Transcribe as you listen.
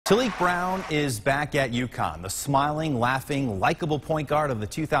Taliek Brown is back at UConn. The smiling, laughing, likable point guard of the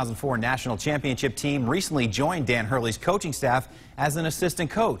 2004 national championship team recently joined Dan Hurley's coaching staff as an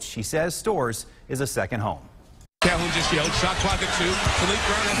assistant coach. He says Storrs is a second home. Calhoun just yelled, shot clock at 2. Taliek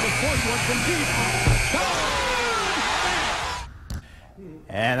Brown has the fourth one from deep.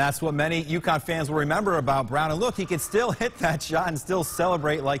 And that's what many UConn fans will remember about Brown. And look, he can still hit that shot and still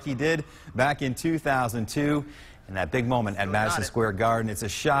celebrate like he did back in 2002. In that big moment at Madison Square Garden. It's a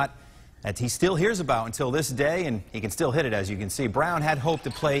shot that he still hears about until this day, and he can still hit it, as you can see. Brown had hoped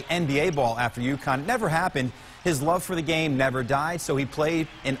to play NBA ball after UConn. It never happened. His love for the game never died, so he played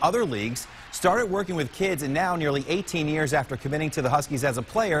in other leagues, started working with kids, and now, nearly 18 years after committing to the Huskies as a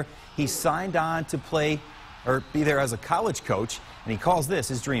player, he signed on to play or be there as a college coach, and he calls this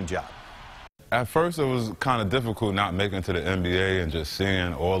his dream job. At first, it was kind of difficult not making it to the NBA and just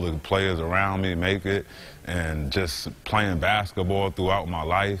seeing all the players around me make it and just playing basketball throughout my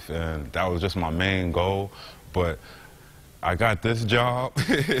life, and that was just my main goal. But I got this job,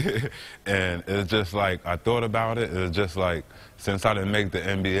 and it's just like, I thought about it. It's just like, since I didn't make the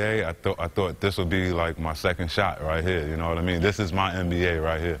NBA, I thought this would be like my second shot right here, you know what I mean? This is my NBA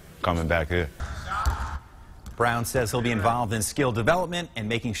right here, coming back here. Brown says he'll be involved in skill development and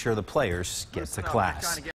making sure the players get to class.